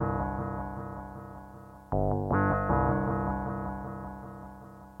I'm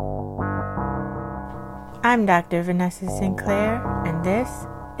Dr. Vanessa Sinclair, and this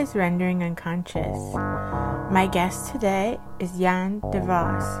is Rendering Unconscious. My guest today is Jan de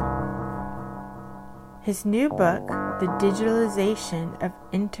Vos. His new book, The Digitalization of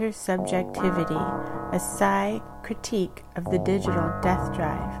Intersubjectivity, a Psi Critique of the Digital Death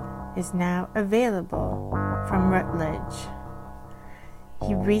Drive, is now available from Routledge.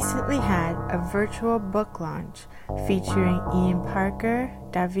 He recently had a virtual book launch featuring Ian Parker,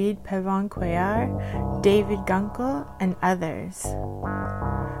 David Pavon-Cuellar, David Gunkel, and others.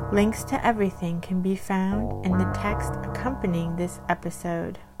 Links to everything can be found in the text accompanying this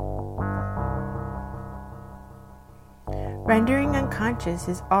episode. Rendering Unconscious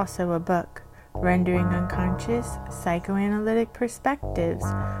is also a book, Rendering Unconscious, Psychoanalytic Perspectives,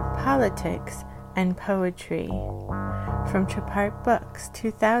 Politics, and Poetry. From Trapart Books,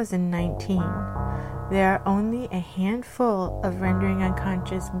 2019. There are only a handful of Rendering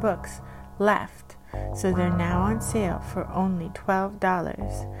Unconscious books left, so they're now on sale for only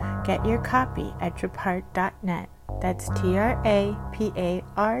 $12. Get your copy at trapart.net. That's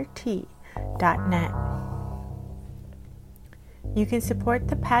TRAPART.net. You can support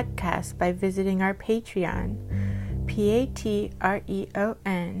the podcast by visiting our Patreon,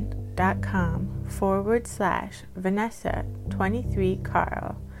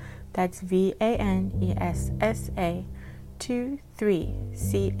 patreon.com/Vanessa23Carl. That's VANESSA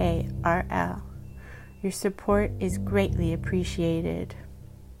 23CARL. Your support is greatly appreciated.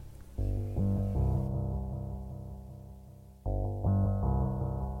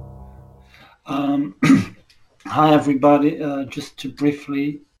 Hi everybody, just to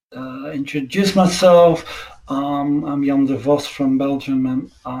briefly introduce myself. I'm Jan de Vos from Belgium,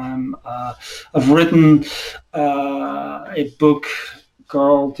 and I've written a book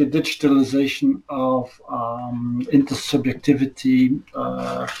called The Digitalization of Intersubjectivity,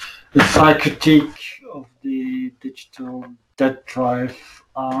 the Psi Critique of the Digital Death Drive.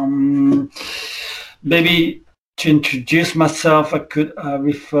 Maybe to introduce myself, I could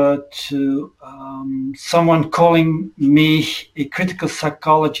refer to someone calling me a critical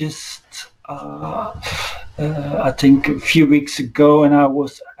psychologist, I think a few weeks ago, and I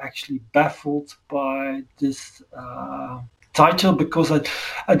was actually baffled by this title, because I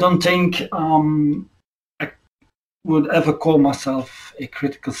don't think I would ever call myself a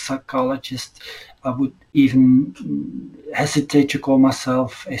critical psychologist. I would even hesitate to call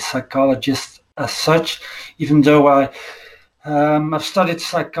myself a psychologist as such, even though I've studied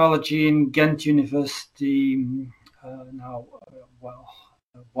psychology in Ghent University now,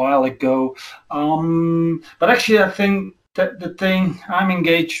 a while ago. But actually, I think that the thing I'm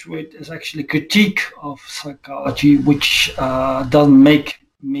engaged with is actually critique of psychology, which doesn't make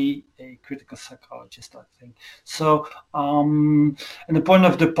me a critical psychologist, I think. So, and the point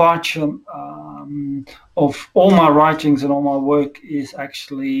of departure of all my writings and all my work is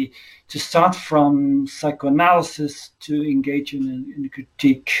actually to start from psychoanalysis to engage in a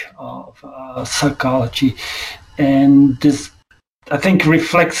critique of psychology, and this, I think,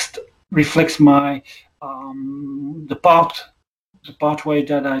 reflects my the pathway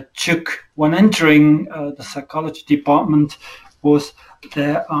that I took when entering the psychology department was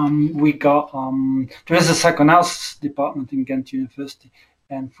that there is a psychoanalysis department in Ghent University,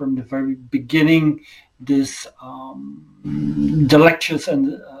 and from the very beginning, the lectures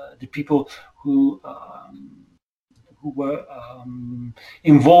and the people who were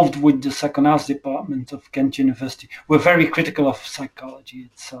involved with the psychoanalysis department of Ghent University were very critical of psychology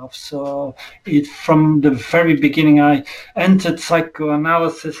itself. So from the very beginning I entered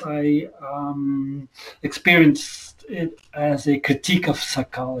psychoanalysis, I experienced it as a critique of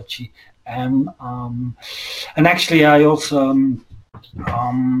psychology. And actually I also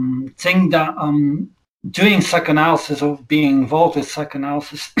think that doing psychoanalysis or being involved with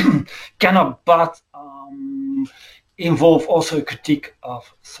psychoanalysis cannot but involve also a critique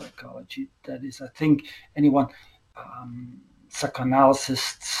of psychology. That is, I think anyone,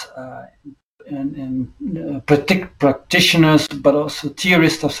 psychoanalysts and practitioners, but also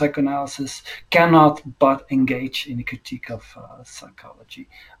theorists of psychoanalysis, cannot but engage in a critique of psychology.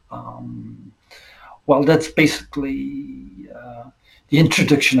 Well, that's basically the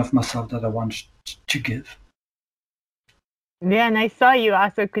introduction of myself that I wanted to give. Yeah, and I saw you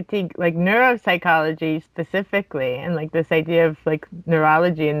also critique like neuropsychology specifically, and like this idea of like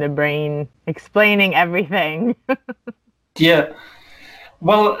neurology in the brain explaining everything. Yeah,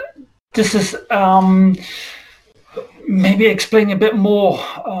 well, this is maybe explain a bit more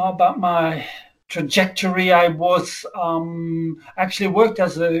about my trajectory. I was actually worked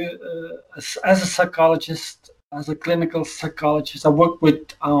as a psychologist, as a clinical psychologist. I worked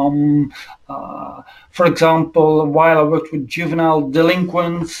with, for example, while I worked with juvenile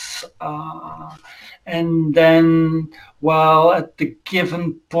delinquents, and then, well, at the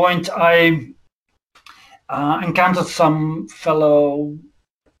given point, I encountered some fellow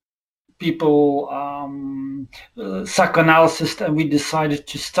people, psychoanalysts, and we decided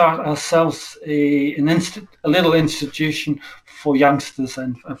to start ourselves a little institution for youngsters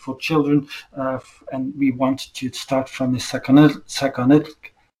and for children, and we wanted to start from a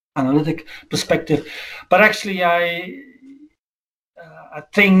psychoanalytic perspective. But actually, I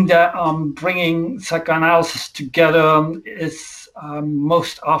think that bringing psychoanalysis together is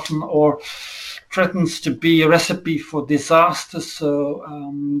most often, or threatens to be, a recipe for disaster. So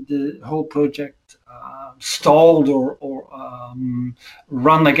the whole project stalled or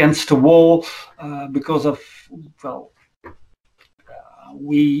run against the wall because of, well,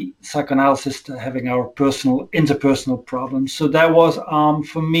 we psychoanalysts having our interpersonal problems. So that was,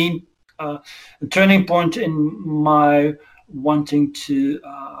 for me, a turning point in my wanting to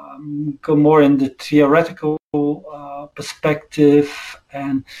go more in the theoretical perspective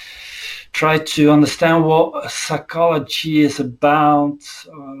and try to understand what psychology is about.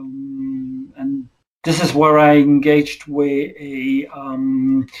 And this is where I engaged with a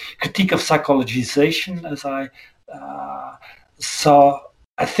critique of psychologization, as I saw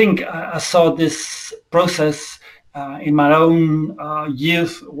this process in my own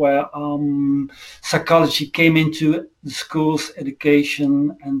youth, where psychology came into the schools,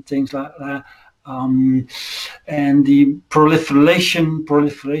 education, and things like that. And the proliferation,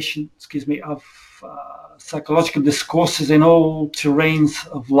 of psychological discourses in all terrains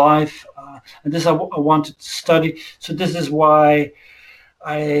of life, and this I wanted to study. So this is why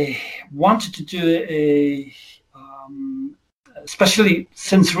I wanted to do especially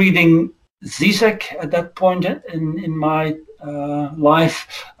since reading Zizek at that point in my life,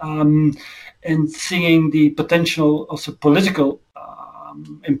 and seeing the potential, also political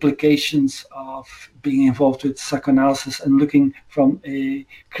implications of being involved with psychoanalysis, and looking from a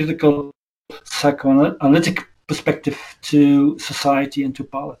critical psychoanalytic perspective to society and to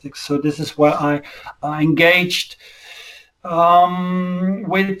politics. So this is where I engaged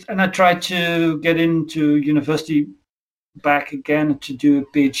with, and I tried to get into university back again to do a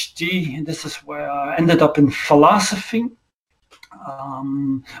PhD. And this is where I ended up in philosophy,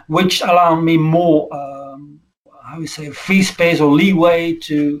 which allowed me more free space or leeway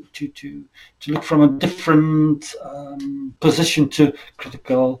to look from a different position to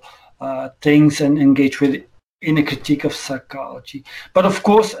critical things and engage with in a critique of psychology. But of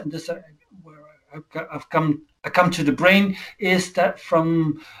course, and this where I come to the brain, is that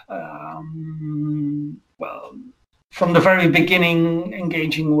from the very beginning,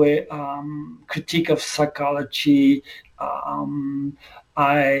 engaging with critique of psychology,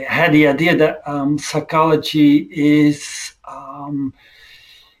 I had the idea that psychology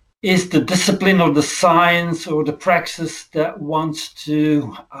is the discipline or the science or the praxis that wants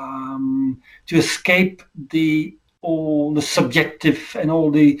to escape all the subjective and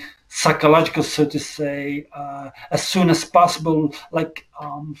all the psychological, so to say, as soon as possible. Like,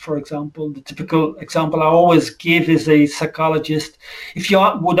 for example, the typical example I always give is a psychologist. If you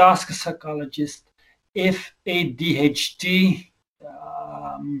would ask a psychologist if ADHD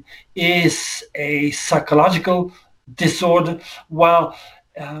is a psychological disorder, well,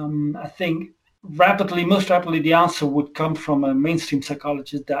 I think most rapidly the answer would come from a mainstream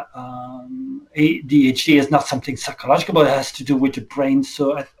psychologist that ADHD is not something psychological, but it has to do with the brain.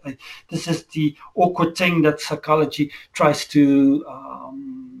 So this is the awkward thing, that psychology tries to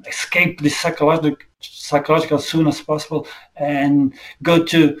escape the psychological as soon as possible and go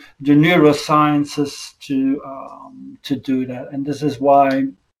to the neurosciences to do that. And this is why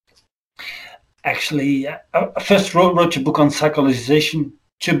actually I first wrote a book on psychologization,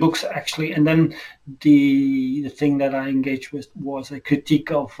 2 books actually, and then the thing that I engaged with was a critique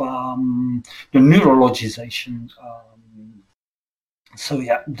of the neurologization. So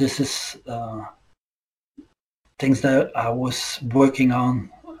yeah, this is things that I was working on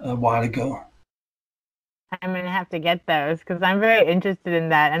a while ago. I'm going to have to get those because I'm very interested in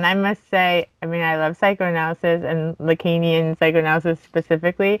that. And I must say, I mean, I love psychoanalysis and Lacanian psychoanalysis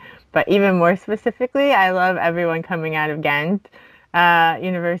specifically, but even more specifically, I love everyone coming out of Ghent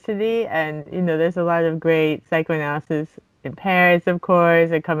University. And, you know, there's a lot of great psychoanalysis in Paris, of course,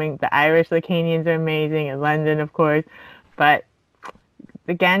 the Irish Lacanians are amazing, in London, of course, but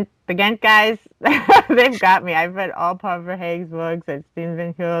the Ghent guys, they've got me. I've read all Paul Verhaeghe's books, I've seen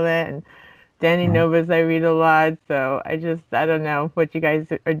Van Hewlett, and Danny Novas I read a lot, so I don't know what you guys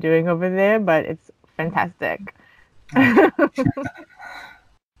are doing over there, but it's fantastic.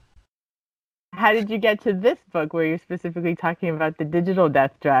 How did you get to this book where you're specifically talking about the digital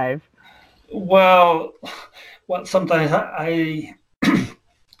death drive? Well, sometimes I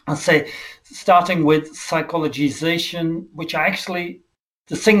say, starting with psychologization, which I actually,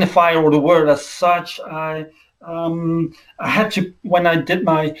 the signifier or the word as such, I had to, when I did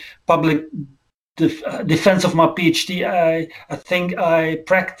my public defense of my PhD, I think I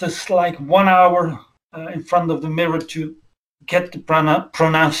practiced like 1 hour in front of the mirror to get the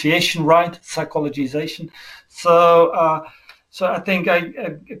pronunciation right, psychologization. So I think I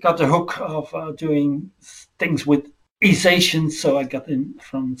got the hook of doing things with ization. So I got in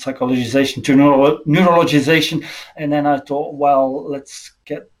from psychologization to neurologization, and then I thought, well, let's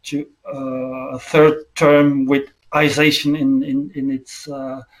get to a third term with ization in its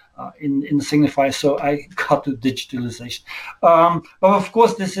in the signifier. So I got to digitalization. But of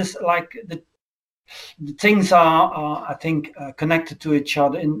course, this is like the things are I think connected to each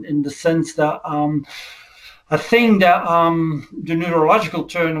other in the sense that I think that the neurological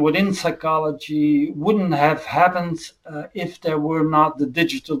turn within psychology wouldn't have happened if there were not the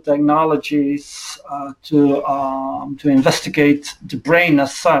digital technologies to investigate the brain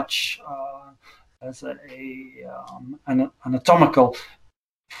as such, as an anatomical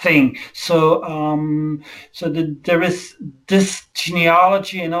thing. So there is this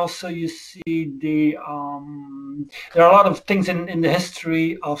genealogy, and also you see there are a lot of things in the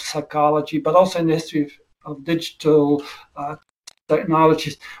history of psychology, but also in the history of digital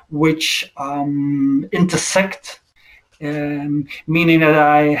technologies which intersect, meaning that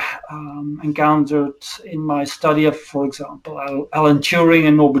I encountered in my study of, for example, Alan Turing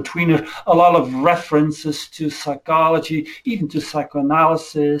and Norbert Wiener, a lot of references to psychology, even to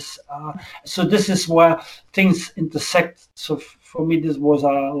psychoanalysis. So this is where things intersect. So for me, this was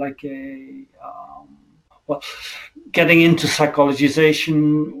like a getting into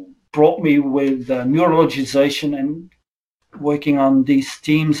psychologization brought me with neurologization, and working on these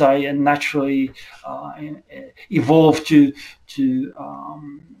themes, I naturally evolved to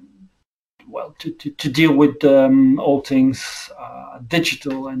deal with all things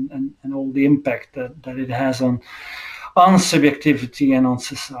digital and all the impact that it has on subjectivity and on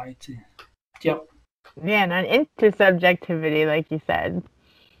society. Yep. Yeah, and on intersubjectivity, like you said.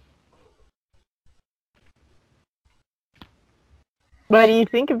 What do you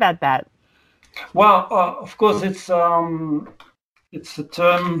think about that? Well, of course, it's a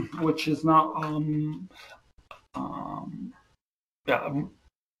term which is not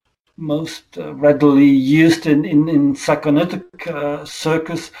most readily used in psychoanalytic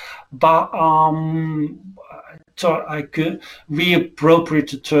circles, but so I could reappropriate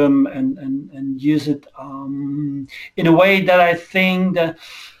the term and use it in a way that I think that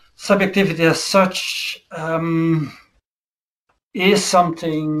subjectivity as such is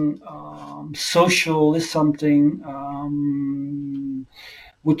something social, is something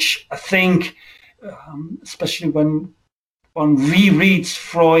which I think, especially when one rereads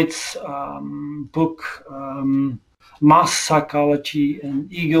Freud's book, Mass Psychology and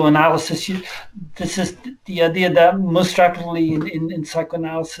Ego Analysis, this is the idea that most rapidly in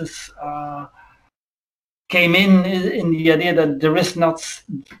psychoanalysis came in the idea that there is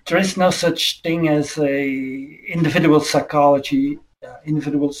no such thing as a individual psychology.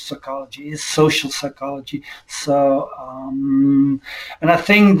 Individual psychology is social psychology. So, and I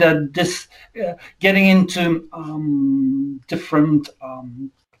think that this getting into different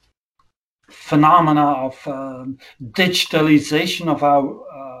phenomena of digitalization of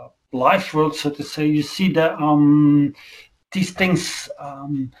our life world, so to say, you see that these things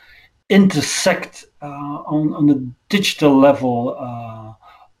intersect on the digital level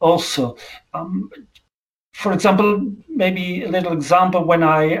also. For example, maybe a little example, when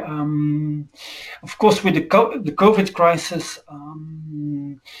I, of course, with the COVID crisis,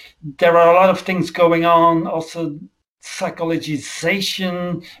 there are a lot of things going on. Also,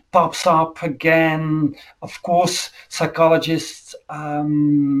 psychologization pops up again. Of course, psychologists are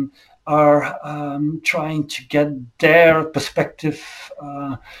trying to get their perspective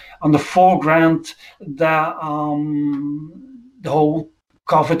on the foreground. That the whole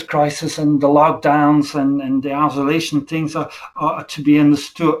COVID crisis and the lockdowns and the isolation things are to be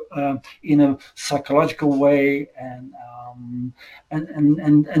understood in a psychological way and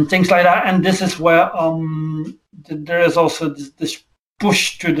things like that. And this is where there is also this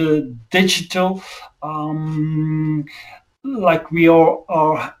push to the digital. like we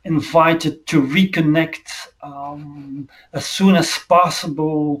are invited to reconnect as soon as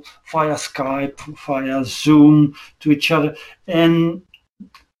possible via Skype, via Zoom to each other. And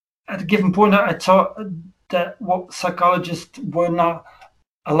at a given point, I thought that what psychologists were not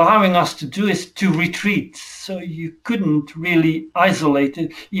allowing us to do is to retreat. So you couldn't really isolate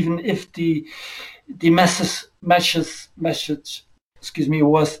it, even if the message,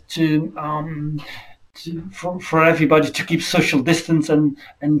 was for everybody to keep social distance and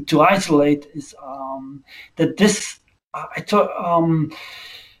to isolate. Is that this? I thought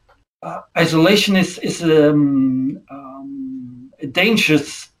isolation is a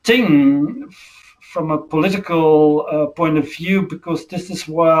dangerous thing from a political point of view, because this is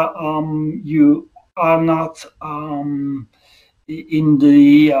where you are not in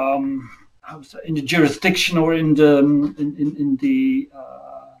the jurisdiction or in the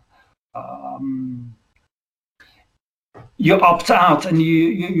you opt out, and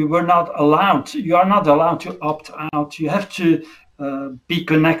you were not allowed. You are not allowed to opt out. You have to be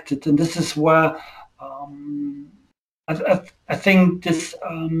connected, and this is where I think this.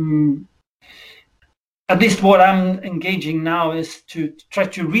 At least what I'm engaging now is to try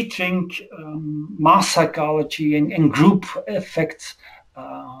to rethink mass psychology and group effects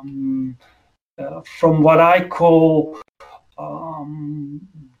from what I call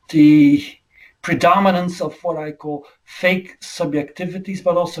the predominance of what I call fake subjectivities,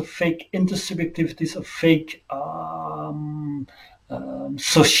 but also fake intersubjectivities of fake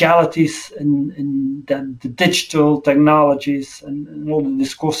socialities and that the digital technologies and all the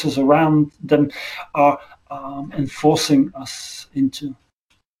discourses around them are enforcing us into.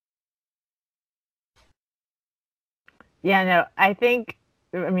 Yeah, no, I think,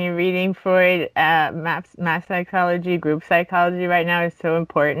 reading Freud, mass psychology, group psychology right now is so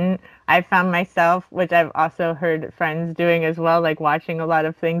important. I found myself, which I've also heard friends doing as well, like watching a lot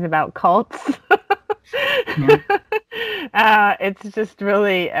of things about cults. It's just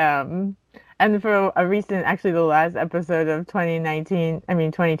really, and for a recent, actually the last episode of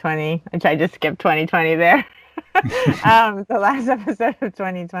 2020, I tried to skip 2020 there. The last episode of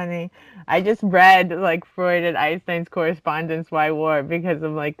 2020, I just read like Freud and Einstein's correspondence, Why War, because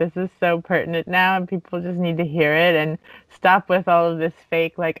I'm like, this is so pertinent now and people just need to hear it and stop with all of this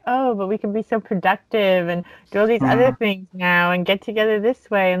fake, like, oh, but we can be so productive and do all these other things now and get together this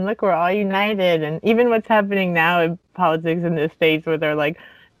way and look, we're all united. And even what's happening now in politics in the States, where they're like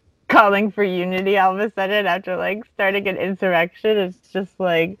calling for unity all of a sudden after like starting an insurrection, it's just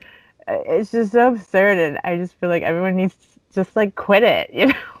like, it's just so absurd, and I just feel like everyone needs to just like quit it,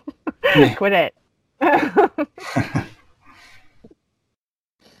 Yeah. Quit it.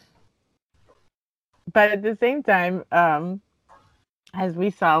 But at the same time, as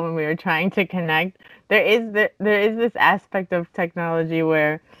we saw when we were trying to connect, there is this aspect of technology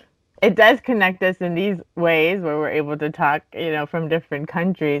where it does connect us in these ways where we're able to talk, from different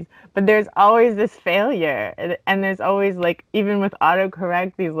countries. But there's always this failure. And there's always, like, even with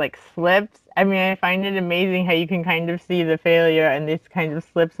autocorrect, these, like, slips. I find it amazing how you can kind of see the failure and these kinds of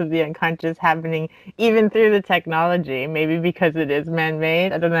slips of the unconscious happening even through the technology. Maybe because it is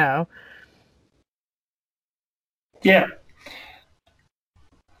man-made. I don't know. Yeah.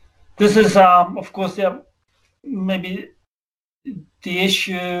 This is, of course, maybe the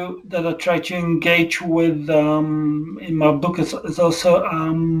issue that I try to engage with in my book is also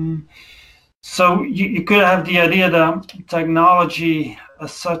so you could have the idea that technology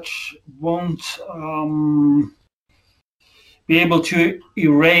as such won't be able to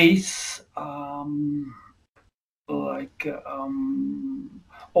erase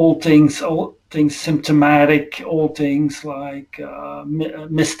all things symptomatic, all things like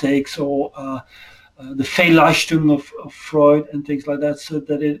mistakes or the Fehlleistung of Freud and things like that, so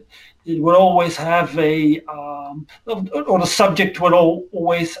that it would always have or the subject would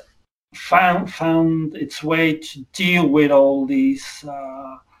always found its way to deal with all these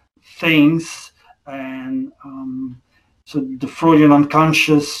things, and so the Freudian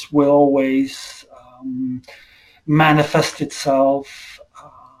unconscious will always manifest itself.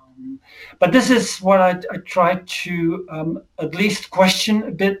 But this is what I try to at least question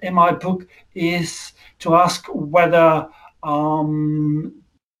a bit in my book, is to ask whether the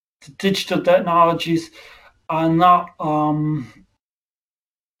digital technologies are not, for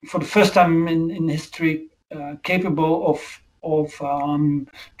the first time in history, capable of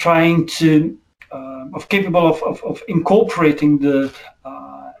trying to, capable of incorporating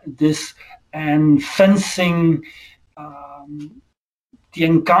this and fencing the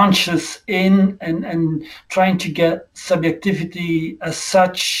unconscious in and trying to get subjectivity as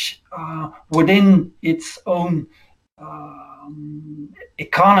such within its own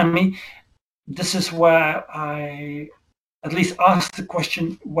economy, this is where I at least ask the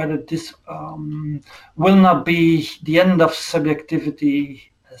question whether this will not be the end of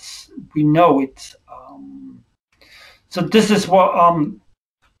subjectivity as we know it. So this is what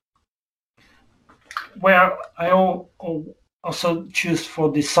where I also choose for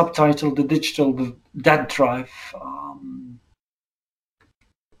the subtitle, the digital dead drive.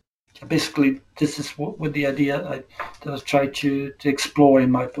 Basically, this is what the idea that I try to explore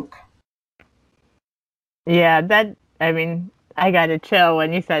in my book. Yeah, I got a chill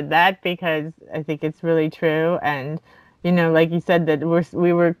when you said that because I think it's really true. And, like you said, that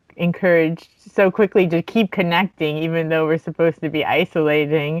we were encouraged so quickly to keep connecting, even though we're supposed to be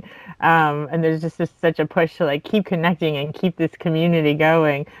isolating. And there's just such a push to like keep connecting and keep this community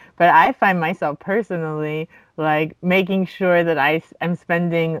going. But I find myself personally like making sure that I'm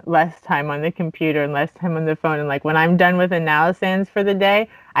spending less time on the computer and less time on the phone. And like when I'm done with analysis for the day,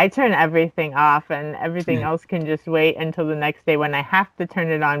 I turn everything off and everything else can just wait until the next day when I have to turn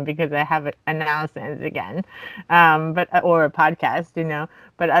it on because I have analysis again, or a podcast,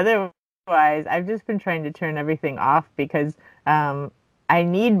 But otherwise, I've just been trying to turn everything off because I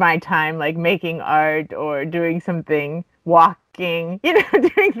need my time, like making art or doing something, walking,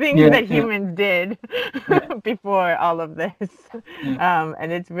 doing things that humans did before all of this.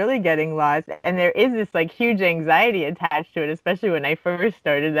 And it's really getting lost. And there is this like huge anxiety attached to it, especially when I first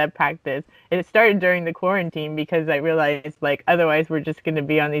started that practice. It started during the quarantine because I realized like otherwise we're just going to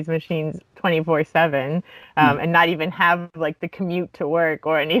be on these machines 24/7 and not even have like the commute to work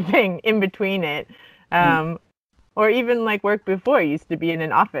or anything in between it. Or even like work before used to be in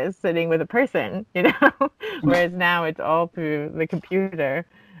an office sitting with a person, whereas now it's all through the computer.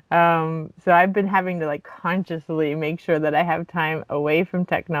 So I've been having to like consciously make sure that I have time away from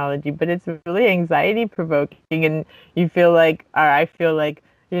technology, but it's really anxiety provoking and I feel like,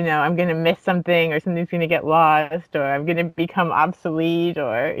 I'm going to miss something or something's going to get lost or I'm going to become obsolete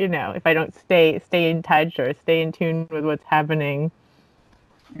or, if I don't stay in touch or stay in tune with what's happening.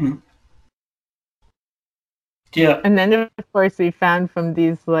 Yeah. And then, of course, we found from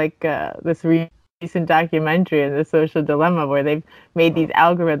these, this recent documentary and The Social Dilemma, where they've made these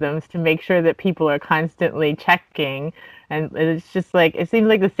algorithms to make sure that people are constantly checking. And it's just like, it seems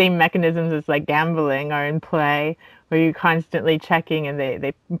like the same mechanisms as like gambling are in play, where you're constantly checking and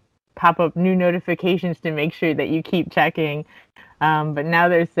they pop up new notifications to make sure that you keep checking. But now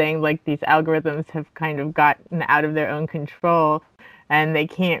they're saying like these algorithms have kind of gotten out of their own control and they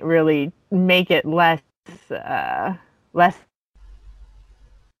can't really make it less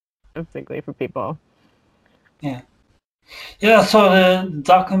basically for people. I saw the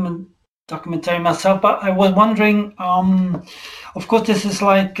documentary myself, but I was wondering, of course this is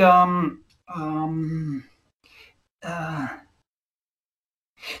like the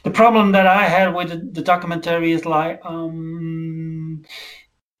problem that I had with the documentary is like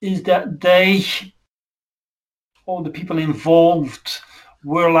is that all the people involved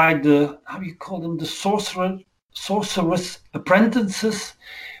were like the, how do you call them, the sorceress apprentices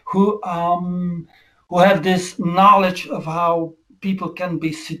who have this knowledge of how people can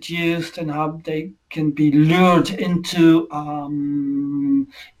be seduced and how they can be lured into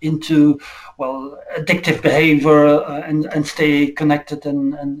addictive behavior and stay connected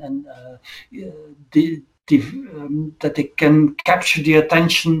and that they can capture the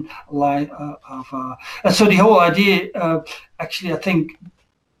attention and so the whole idea actually I think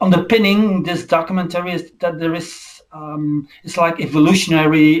underpinning this documentary is that there is it's like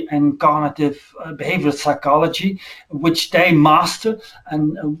evolutionary and cognitive behavioral psychology which they master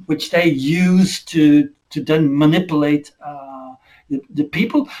and which they use to then manipulate the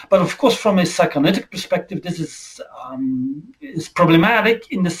people. But of course from a psychoanalytic perspective this is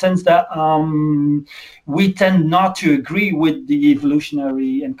problematic in the sense that we tend not to agree with the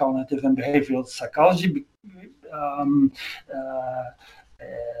evolutionary and cognitive and behavioral psychology.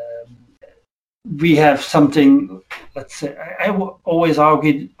 We have something, let's say, I always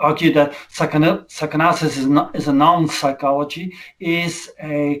argue that psychoanalysis is a non-psychology, is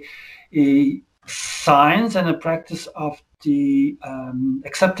a science and a practice of the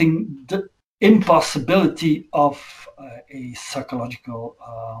accepting the impossibility of a psychological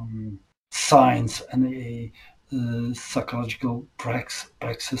science and a psychological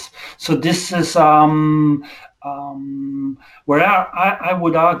praxis. So this is where I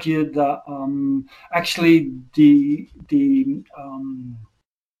would argue that actually the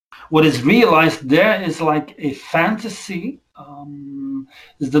what is realized there is like a fantasy,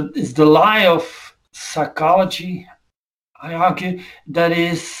 is the lie of psychology. I argue that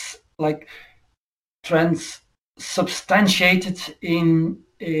is like substantiated in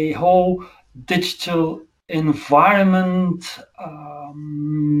a whole digital environment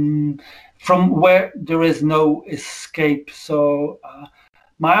from where there is no escape. So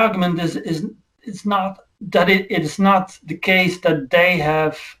my argument is not that it is not the case that they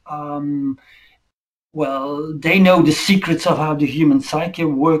have they know the secrets of how the human psyche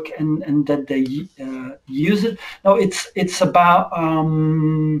work and that they use it. No, it's about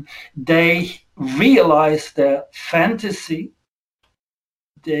they realize their fantasy.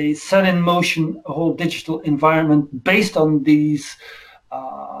 They set in motion a whole digital environment based on these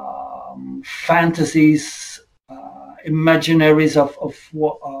fantasies, imaginaries of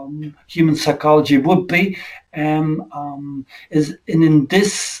what human psychology would be, and in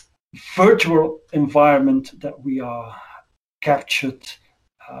this virtual environment that we are captured,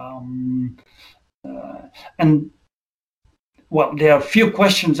 and well, there are a few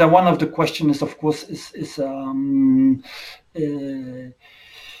questions, and one of the questions is, of course, is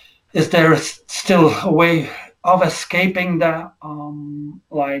there still a way of escaping that,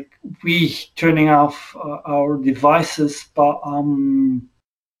 like we turning off our devices? But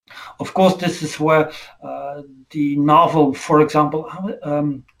of course, this is where the novel, for example,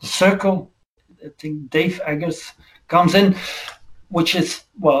 The Circle, I think Dave Eggers comes in, which is,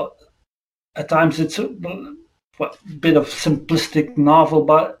 well, at times it's a bit of simplistic novel,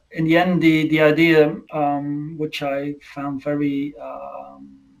 but in the end, the idea, which I found very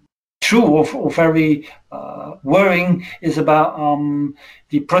true or very worrying, is about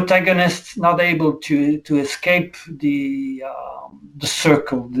the protagonist not able to escape the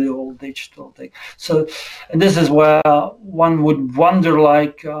circle, the old digital thing. So, and this is where one would wonder,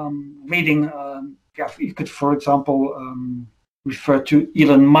 like reading. You could, for example, refer to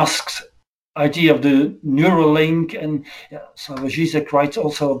Elon Musk's idea of the Neuralink, and Slavoj Žižek writes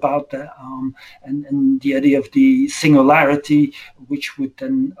also about that, and the idea of the singularity, which would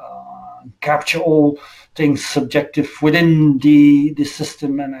then capture all things subjective within the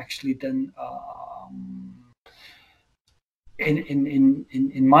system, and actually then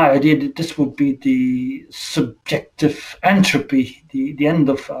in my idea that this would be the subjective entropy, the end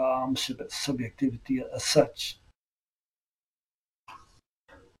of subjectivity as such.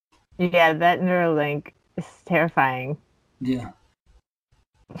 Yeah, that Neuralink is terrifying. Yeah.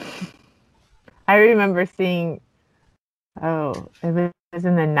 I remember seeing, it was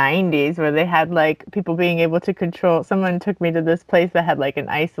in the 90s, where they had like people being able to control. Someone took me to this place that had like an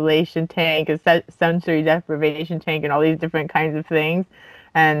isolation tank, a sensory deprivation tank, and all these different kinds of things.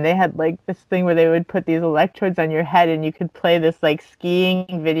 And they had like this thing where they would put these electrodes on your head, and you could play this like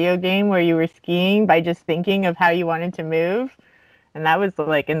skiing video game where you were skiing by just thinking of how you wanted to move. And that was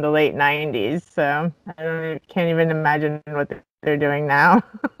like in the late 90s, so I can't even imagine what they're doing now.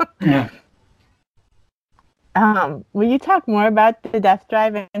 Yeah. Will you talk more about the death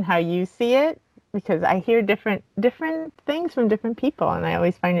drive and how you see it? Because I hear different things from different people, and I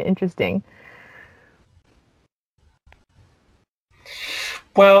always find it interesting.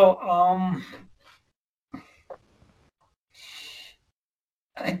 Well,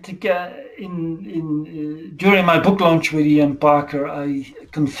 I think during my book launch with Ian Parker, I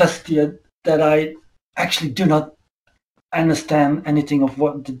confessed that I actually do not understand anything of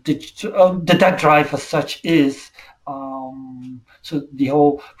what the death drive as such is. So the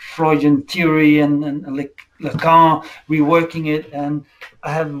whole Freudian theory and Lacan reworking it, and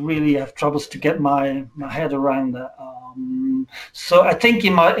I really have troubles to get my head around that. So I think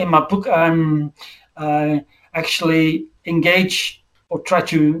in my book I actually engage or try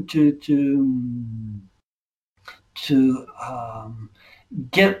to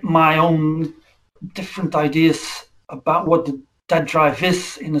get my own different ideas about what the death drive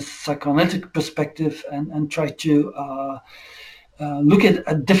is in a psychoanalytic perspective, and try to look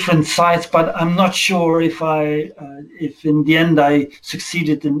at different sides. But I'm not sure if in the end I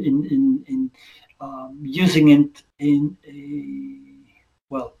succeeded in using it in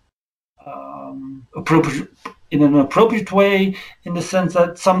in an appropriate way, in the sense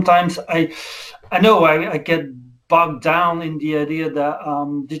that sometimes I know I get bogged down in the idea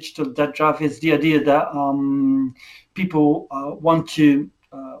that digital death drive is the idea that people want to,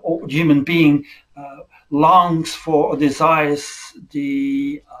 or human being longs for or desires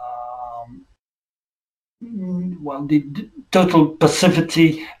the total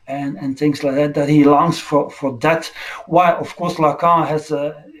passivity and things like that he longs for that. While of course Lacan has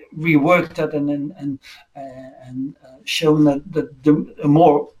reworked that and shown that a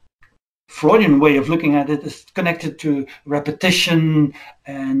more Freudian way of looking at it is connected to repetition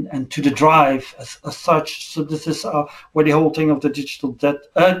and to the drive as such. So this is where the whole thing of the digital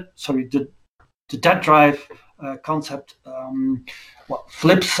the the dead drive concept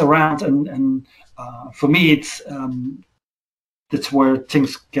flips around, and for me, it's that's where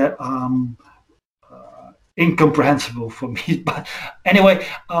things get incomprehensible for me. But anyway,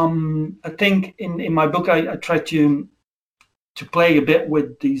 I think in my book I try to play a bit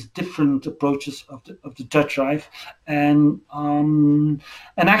with these different approaches of the dead drive, and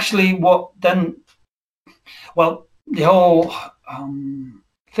actually the whole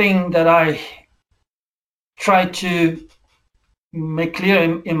thing that I try to make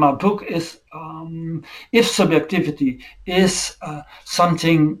clear in my book is if subjectivity is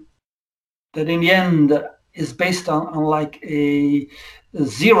something that in the end is based on like a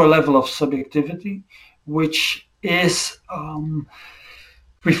zero level of subjectivity, which is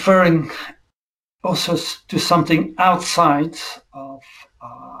referring also to something outside of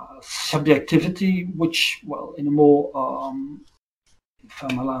subjectivity, which, well, in a more, if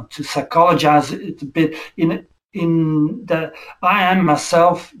I'm allowed to psychologize it a bit, in that I am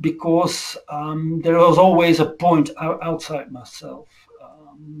myself because there is always a point outside myself,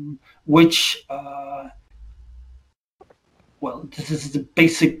 which, well, this is the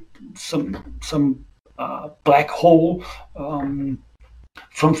basic, some black hole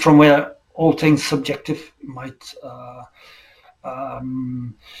from where all things subjective might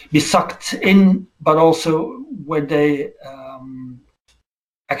be sucked in, but also where they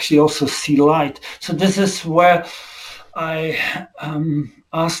actually also see light. So this is where I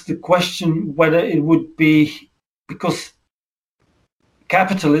asked the question whether it would be, because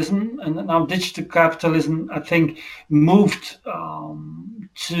capitalism and now digital capitalism, I think, moved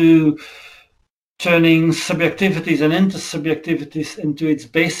to turning subjectivities and intersubjectivities into its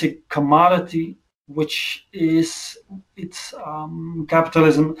basic commodity, which is its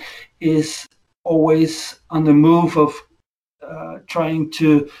capitalism is always on the move of trying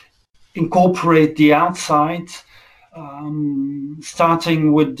to incorporate the outside,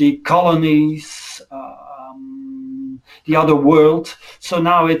 starting with the colonies, the other world. So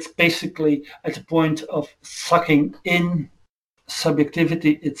now it's basically at the point of sucking in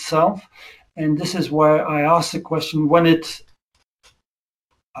subjectivity itself. And this is where I ask the question, when it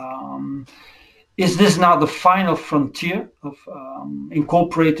is this now the final frontier of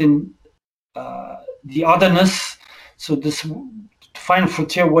incorporating the otherness? So this final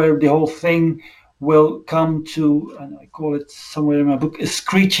frontier where the whole thing will come to, and I call it somewhere in my book, a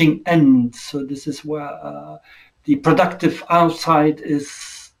screeching end. So this is where the productive outside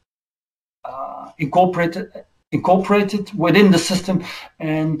is incorporated within the system,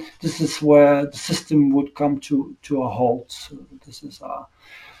 and this is where the system would come to a halt. So this is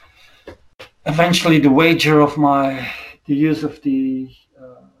eventually the wager of the use of the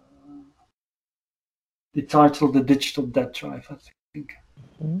title, The Digital Dead Drive, I think.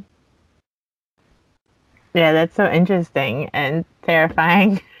 Mm-hmm. Yeah, that's so interesting and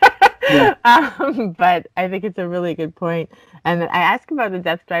terrifying. Yeah. But I think it's a really good point. And I ask about the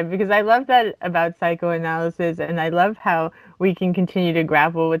death drive because I love that about psychoanalysis, and I love how we can continue to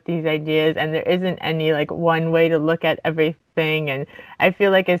grapple with these ideas, and there isn't any like one way to look at everything. And I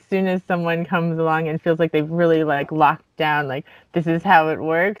feel like as soon as someone comes along and feels like they've really like locked down, like this is how it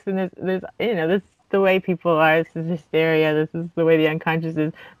works, and there's this the way people are, this is hysteria, this is the way the unconscious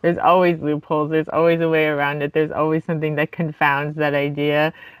is, there's always loopholes, there's always a way around it, there's always something that confounds that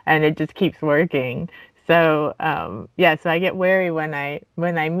idea, and it just keeps working. So so I get wary when I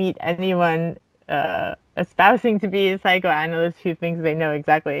meet anyone espousing to be a psychoanalyst who thinks they know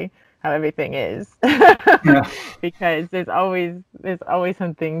exactly how everything is. Yeah. Because there's always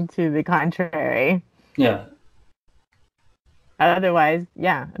something to the contrary. Yeah. Otherwise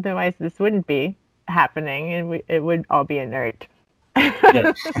this wouldn't be happening, and it would all be inert.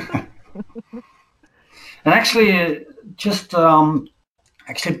 Yes. And actually, just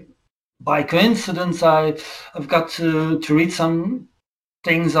actually by coincidence, I've got to read some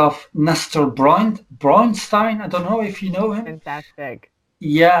things of Nestor Bronstein. I don't know if you know him. Fantastic.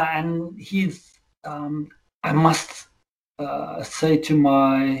 Yeah, and he's. I must say to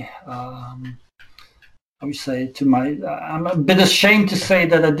my. I'm a bit ashamed to say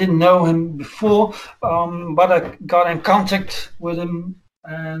that I didn't know him before, but I got in contact with him,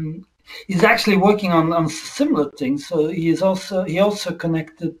 and he's actually working on similar things. So he also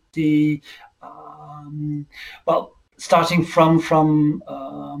connected the starting from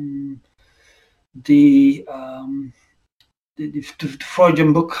the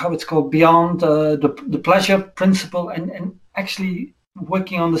Freudian book, how it's called, Beyond the Pleasure Principle, and actually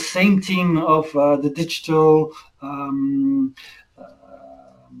working on the same theme of the digital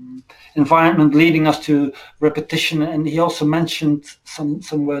environment leading us to repetition. And he also mentioned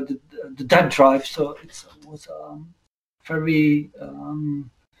somewhere that the debt drive. So it was very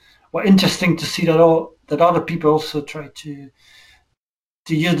interesting to see that other people also try to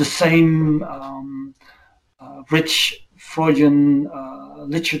use the same rich Freudian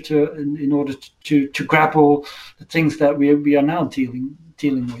literature in order to grapple the things that we are now dealing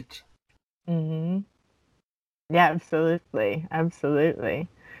with. Mm-hmm. Yeah, absolutely.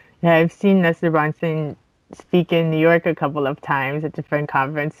 Yeah, I've seen Nestor Bronson speak in New York a couple of times at different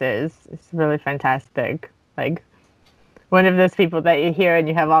conferences. It's really fantastic. Like one of those people that you hear and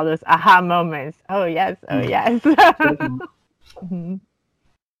you have all those aha moments. Oh yes, oh yes. Mm-hmm.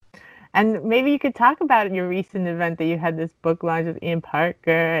 And maybe you could talk about your recent event that you had, this book launch with Ian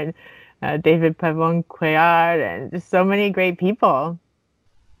Parker and David Pavón-Cuéllar and just so many great people.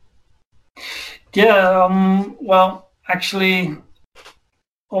 Yeah, well, actually,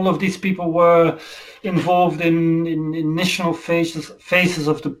 all of these people were involved in initial phases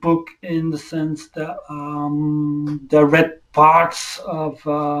of the book, in the sense that they read parts of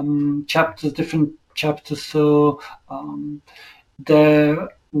different chapters. So there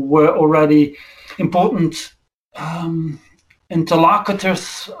were already important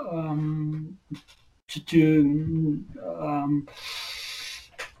interlocutors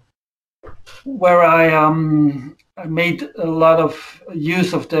where I made a lot of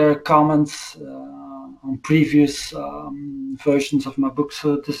use of their comments on previous versions of my book.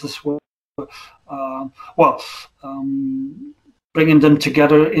 So this is what, bringing them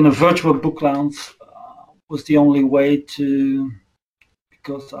together in a virtual book launch was the only way to,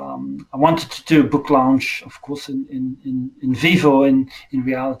 because I wanted to do a book launch, of course, in vivo, in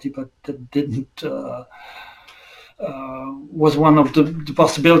reality, but that didn't. Was one of the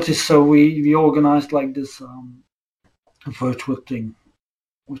possibilities, so we organized like this virtual thing,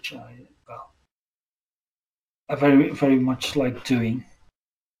 which I very, very much like doing.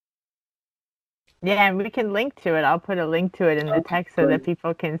 Yeah, and we can link to it. I'll put a link to it in the text so that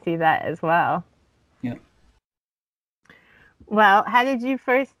people can see that as well. Yeah. Well, how did you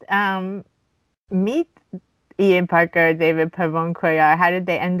first meet Ian Parker, David Pavón-Cuéllar? How did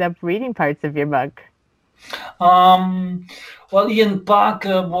they end up reading parts of your book? Well, Ian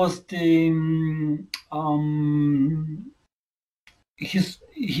Parker was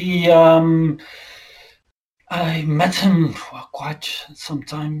I met him quite some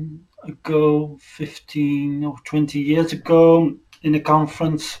time ago, 15 or 20 years ago, in a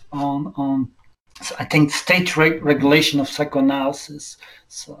conference on I think state regulation of psychoanalysis.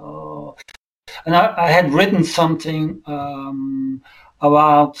 So, and I had written something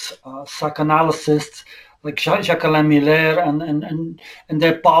about psychoanalysts like Jacques-Alain Miller and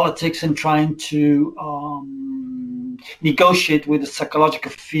their politics in trying to negotiate with the psychological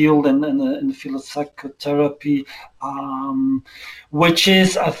field and the field of psychotherapy, which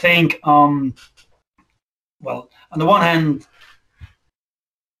is, I think, well, on the one hand,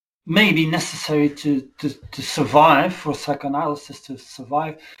 maybe necessary to survive, for psychoanalysis to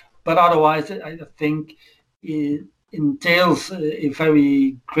survive, but otherwise, I think it entails a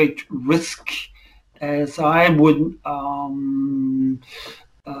very great risk, as I would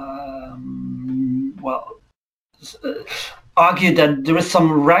argue that there is some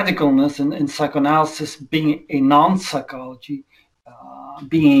radicalness in psychoanalysis being a non-psychology,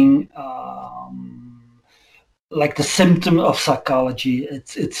 being like the symptom of psychology,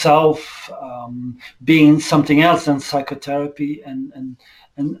 itself being something else than psychotherapy, and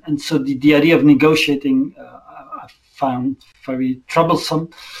so the idea of negotiating I found very troublesome.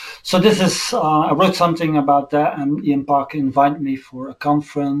 So this is I wrote something about that, and Ian Parker invited me for a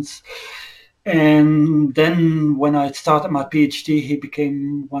conference. And then when I started my PhD, he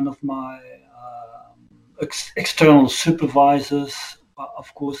became one of my external supervisors.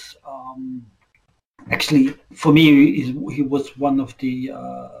 Of course, actually, for me, he was one of the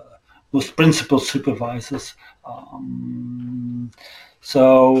most principal supervisors.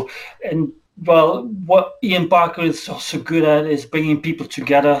 So, and well, what Ian Parker is also good at is bringing people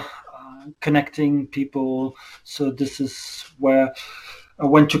together, connecting people. So this is where I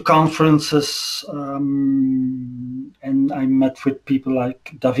went to conferences and I met with people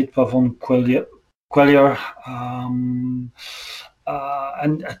like David Pavón-Cuéllar,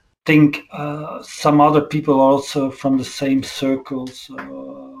 and I think some other people also from the same circles.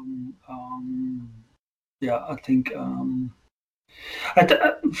 I think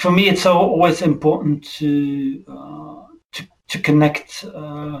for me it's always important to connect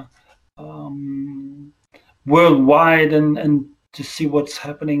worldwide and to see what's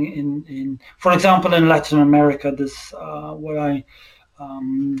happening in for example, in Latin America. This where I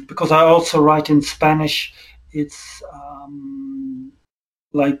because I also write in Spanish. It's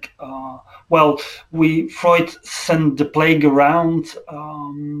like Freud sent the plague around,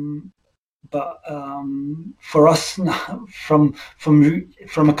 but for us, from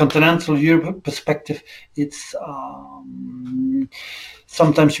a continental Europe perspective, it's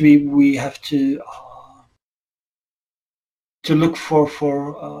sometimes we have to look for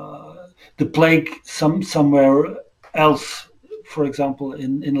the plague somewhere else, for example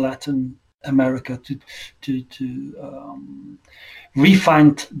in Latin America, to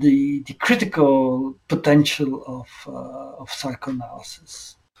refine the critical potential of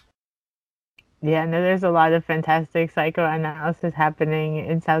psychoanalysis. Yeah, no, there's a lot of fantastic psychoanalysis happening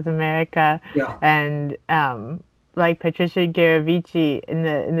in South America. Yeah. And like Patricia Geravici, in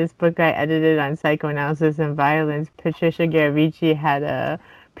this book I edited on psychoanalysis and violence, Patricia Geravici had a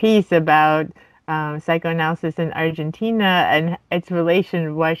piece about psychoanalysis in Argentina and its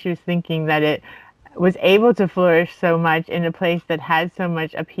relation, why she was thinking that it was able to flourish so much in a place that had so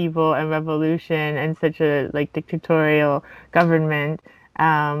much upheaval and revolution and such a dictatorial government,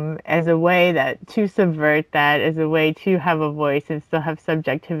 as a way to subvert that, as a way to have a voice and still have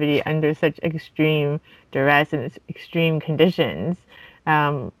subjectivity under such extreme duress and extreme conditions,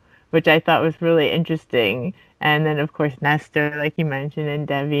 which I thought was really interesting. And then, of course, Nestor, like you mentioned, and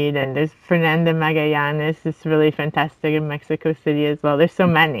David, and there's Fernanda Magallanes, this really fantastic in Mexico City as well. There's so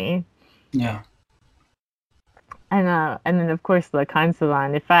many. Yeah. And then, of course, La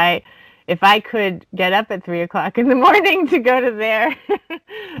Consolan. If I could get up at 3 o'clock in the morning to go to their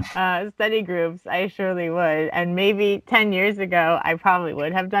study groups, I surely would. And maybe 10 years ago, I probably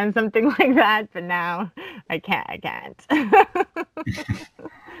would have done something like that. But now I can't.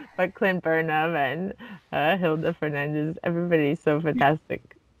 But Clint Burnham and Hilda Fernandez, everybody's so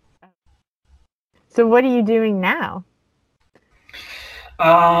fantastic. So what are you doing now?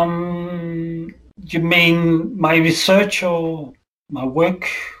 You mean my research or my work?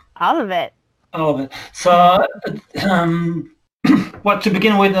 All of it. All of it. So, to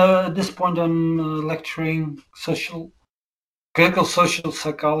begin with, at this point, I'm lecturing critical social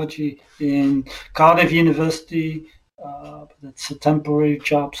psychology in Cardiff University. That's a temporary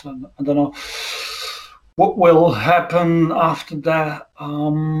job, so I don't know what will happen after that.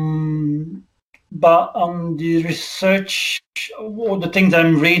 But on the research, or the things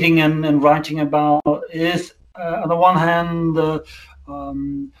I'm reading and writing about is, on the one hand,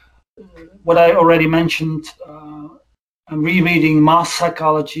 what I already mentioned. I'm rereading mass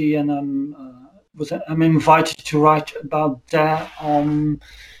psychology, and I'm invited to write about that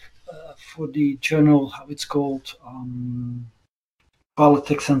for the journal, how it's called,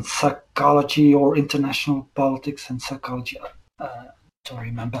 Politics and Psychology, or International Politics and Psychology. Don't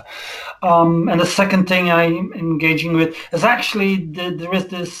remember. And the second thing I'm engaging with is actually there is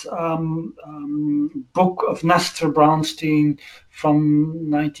this book of Nestor Brownstein from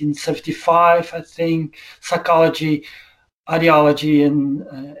 1975, I think, Psychology, Ideology,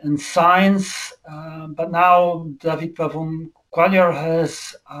 and Science. But now David Pavón Cuéllar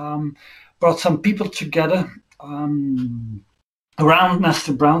has brought some people together around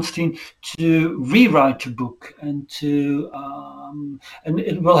Nestor Brownstein to rewrite the book, and and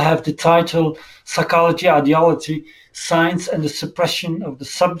it will have the title Psychology, Ideology, Science, and the Suppression of the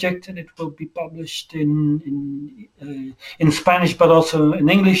Subject, and it will be published in Spanish, but also in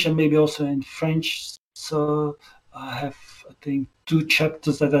English, and maybe also in French. So I have, I think, 2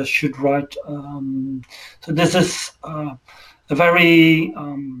 chapters that I should write. So this is a very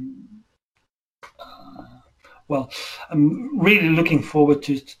I'm really looking forward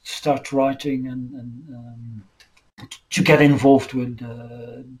to start writing and to get involved with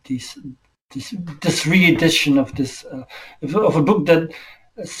this re-edition of a book that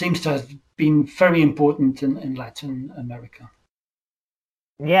seems to have been very important in Latin America.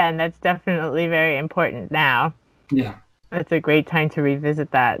 Yeah, and that's definitely very important now. Yeah. That's a great time to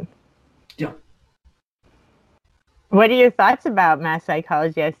revisit that. Yeah. What are your thoughts about mass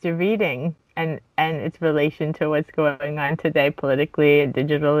psychology as you're reading, and its relation to what's going on today politically and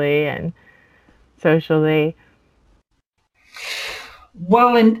digitally and socially?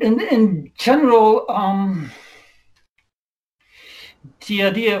 Well, in general, the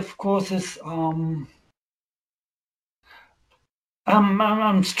idea, of course, is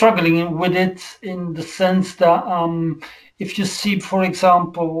I'm struggling with it in the sense that if you see, for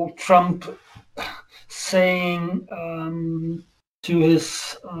example, Trump saying to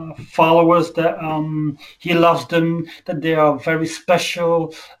his followers that he loves them, that they are very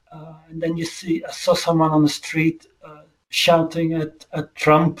special, and then I saw someone on the street shouting at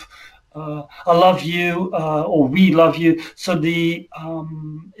Trump, "I love you," or "We love you." So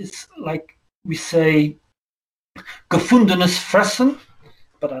it's like we say, "Gefundenes Fressen,"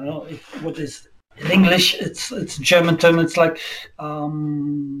 but I don't know what is in English. It's a German term. It's like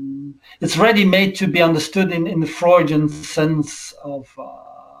it's ready made to be understood in the Freudian sense of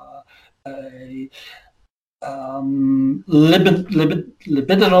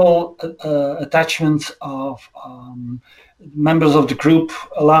libidinal attachments of members of the group,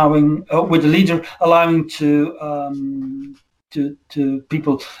 allowing with the leader allowing to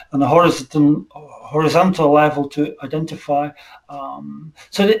people on a horizontal level to identify.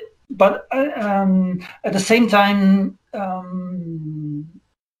 But at the same time,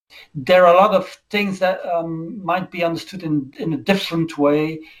 there are a lot of things that might be understood in a different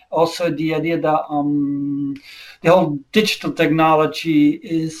way. Also, the idea that the whole digital technology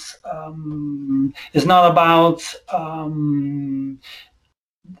is not about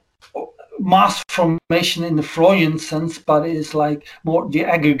mass formation in the Freudian sense, but is like more the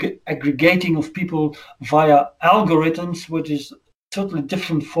aggregating of people via algorithms, which is a totally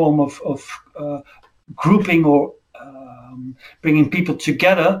different form of grouping or bringing people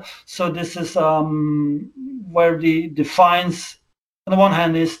together. So this is where the defiance on the one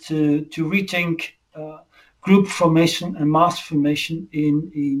hand is to rethink group formation and mass formation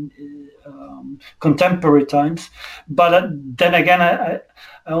in contemporary times. But then again, I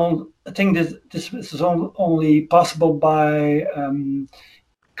think this is only possible by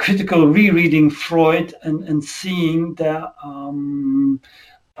critical rereading Freud and seeing that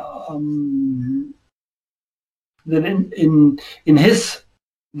that in his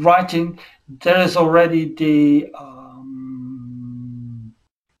writing there is already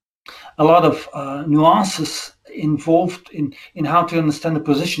a lot of nuances involved in how to understand the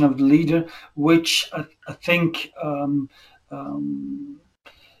position of the leader, which I think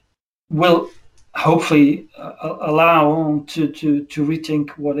will hopefully allow to rethink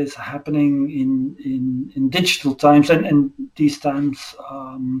what is happening in digital times and these times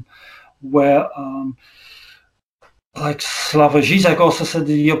where like Slavoj Žižek also said,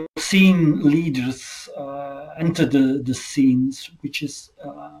 the obscene leaders enter the scenes, which is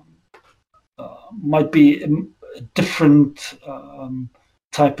might be a different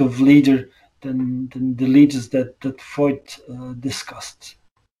type of leader than the leaders that Freud discussed.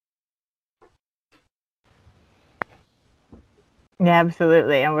 Yeah,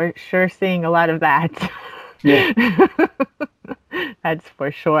 absolutely, and we're sure seeing a lot of that. Yeah, that's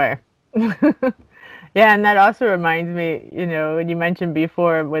for sure. Yeah, and that also reminds me, when you mentioned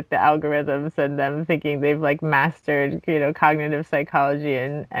before with the algorithms and them thinking they've like mastered, cognitive psychology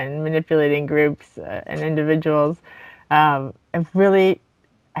and manipulating groups and individuals. I really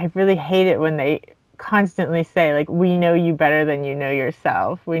hate it when they constantly say like, we know you better than you know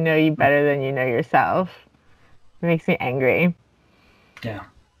yourself. We know you better than you know yourself. It makes me angry. Yeah.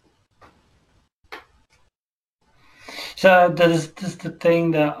 So that is the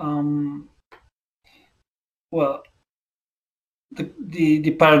thing that well,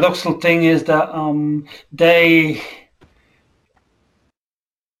 the paradoxical thing is that the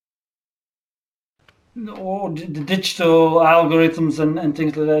digital algorithms and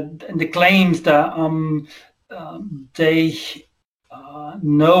things like that, and the claims that they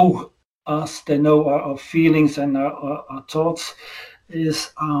know us, they know our feelings and our thoughts,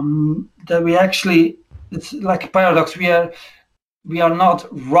 is that we actually, it's like a paradox. We are not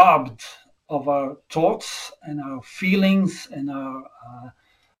robbed of our thoughts and our feelings and our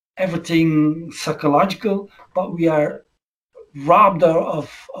everything psychological, but we are robbed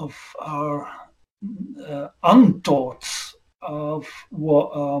of our unthoughts of what,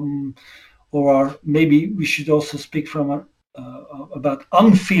 or maybe we should also speak from about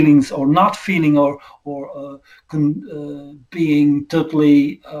unfeelings or not feeling or being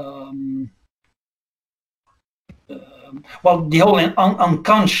totally. Well, the whole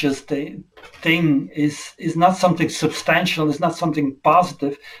unconscious thing is not something substantial. It's not something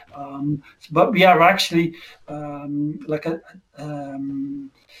positive, but we are actually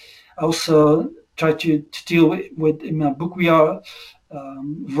also try to deal with in my book. We are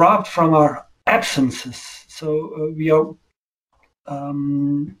robbed from our absences. So we are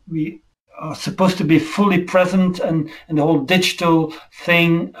supposed to be fully present, and the whole digital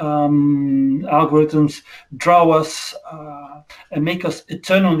thing, algorithms draw us and make us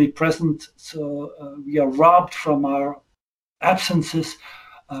eternally present. So we are robbed from our absences,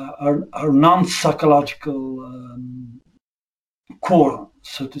 our non-psychological core,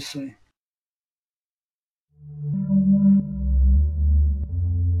 so to say.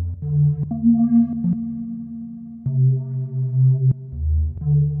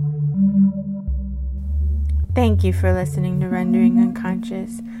 Thank you for listening to Rendering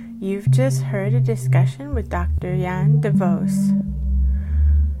Unconscious. You've just heard a discussion with Dr. Jan de Vos.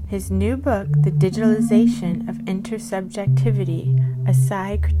 His new book, The Digitalization of Intersubjectivity, a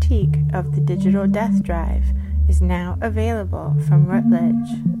Psi Critique of the Digital Death Drive, is now available from Routledge.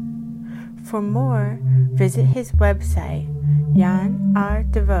 For more, visit his website,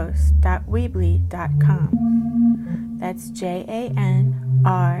 janrdevos.weebly.com. That's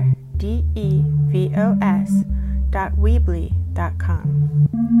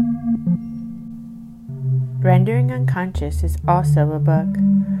janrdevos.weebly.com. Rendering Unconscious is also a book.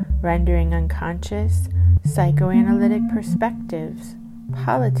 Rendering Unconscious, Psychoanalytic Perspectives,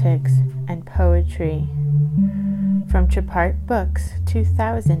 Politics, and Poetry. From Chapart Books,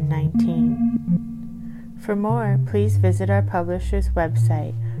 2019. For more, please visit our publisher's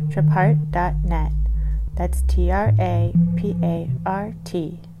website, trapart.net. That's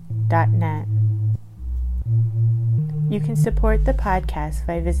TRAPART.net. You can support the podcast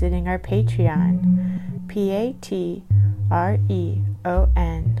by visiting our Patreon,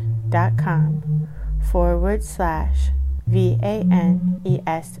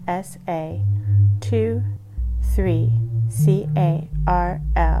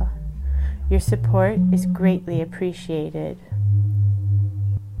 patreon.com/VANESSA23CARL. Your support is greatly appreciated.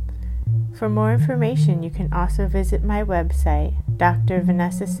 For more information, you can also visit my website,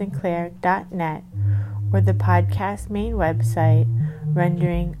 drvanessasinclair.net, or the podcast main website,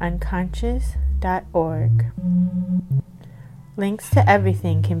 renderingunconscious.org. Links to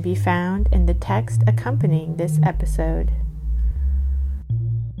everything can be found in the text accompanying this episode.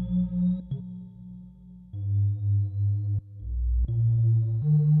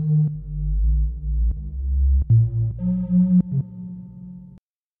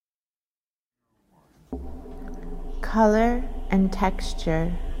 Color and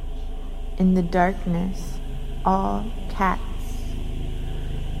texture. In the darkness, all cats,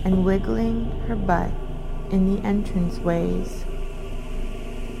 and wiggling her butt in the entranceways.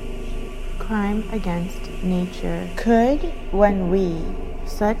 Crime against nature. Could when we,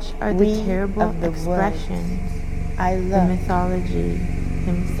 Such are the terrible of the expressions. I The looked, mythology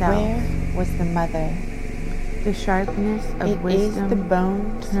himself. where was the mother? The sharpness of It is wisdom the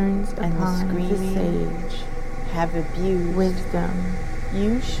bones turns and the upon the screaming sage. have abused. Wisdom,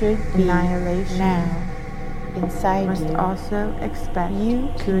 You should be annihilation, now inside must you. also expect You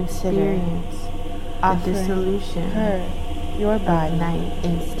to consider experience the offering dissolution her your of body night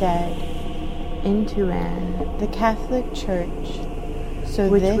instead. into an, The Catholic Church. So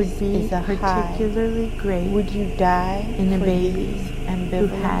which this would be is a high. particularly great Would you die in a for baby these who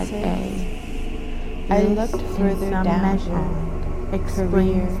had ambivalences? a. I This, looked in further some down measure, on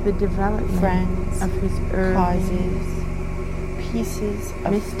explains career, the development friends, of his early causes, pieces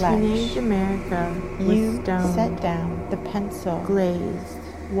of Miss flesh. Teenage America You was stone set down the pencil. glazed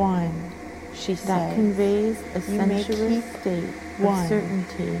One, she that said, conveys a You may sensuous keep state one of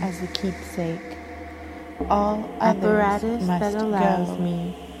certainty, as a keepsake. All apparatus others must that allows go.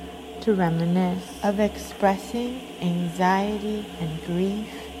 me to reminisce Of expressing anxiety and grief,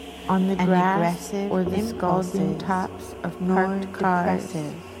 on the and grass aggressive or the scalding impulses, tops of nor parked cars.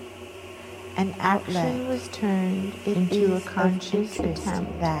 depressive. An Action outlet. was turned It into a is of conscious interest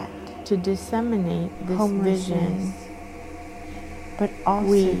attempt that to disseminate this homelessness, vision, but also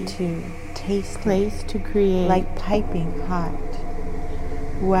we to taste place to create, like piping hot.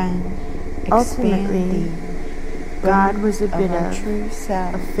 When ultimately, God was a bit our of true a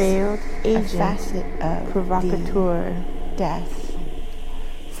selves, failed a agent, facet of provocateur, death.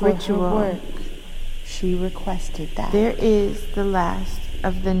 For ritual. her work, she requested that. There is the last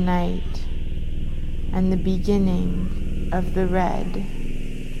of the night and the beginning of the red.